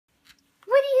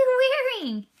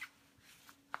doing?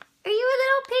 Are you a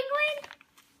little penguin?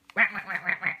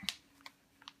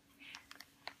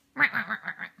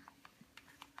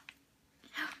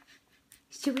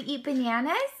 Should we eat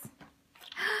bananas?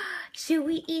 Should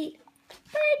we eat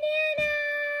bananas?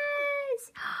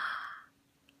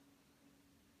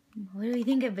 What do we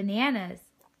think of bananas?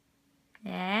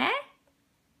 Eh?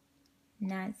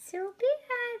 Not so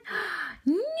bad.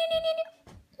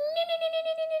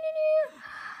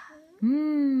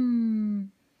 Mmm.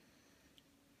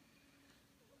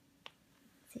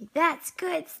 See, that's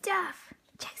good stuff.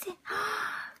 Jackson.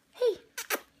 Hey,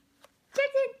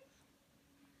 Jackson.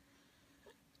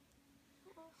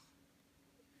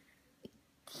 You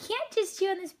can't just chew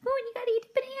on the spoon. You gotta eat the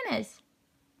bananas.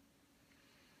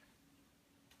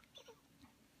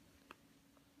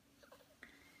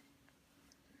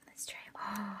 Let's try it.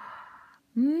 Oh.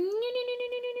 No.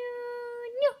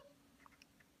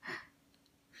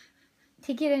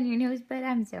 Take it on your nose, but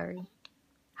I'm sorry.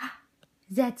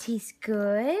 Does that taste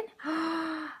good?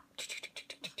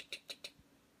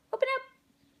 Open up.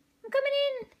 I'm coming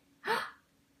in.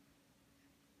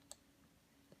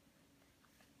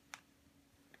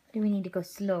 Do we need to go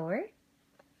slower?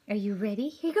 Are you ready?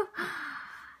 Here you go.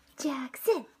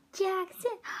 Jackson,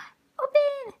 Jackson,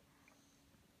 open.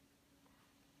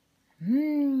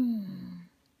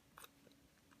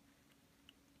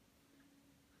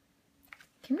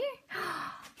 Come here.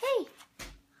 Hey,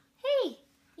 hey,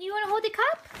 you want to hold the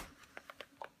cup?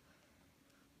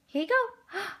 Here you go.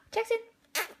 Jackson,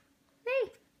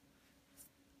 hey.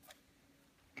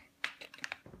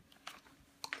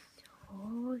 So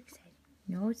excited.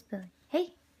 No spilling.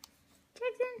 Hey,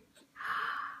 Jackson,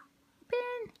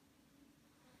 open.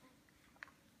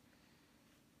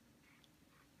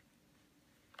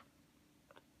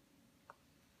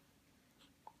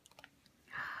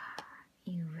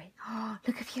 You ready? Oh,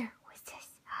 look up here. What's this?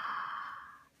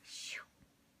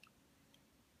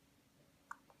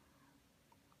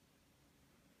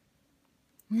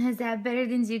 Is that better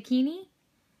than zucchini?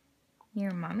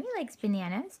 Your mommy likes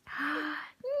bananas.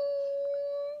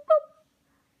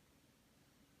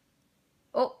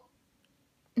 Oh,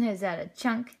 is that a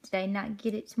chunk? Did I not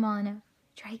get it small enough?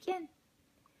 Try again.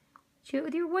 Chew it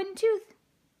with your one tooth.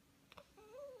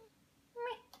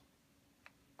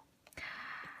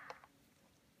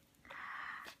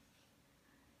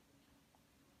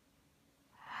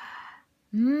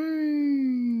 Mmm.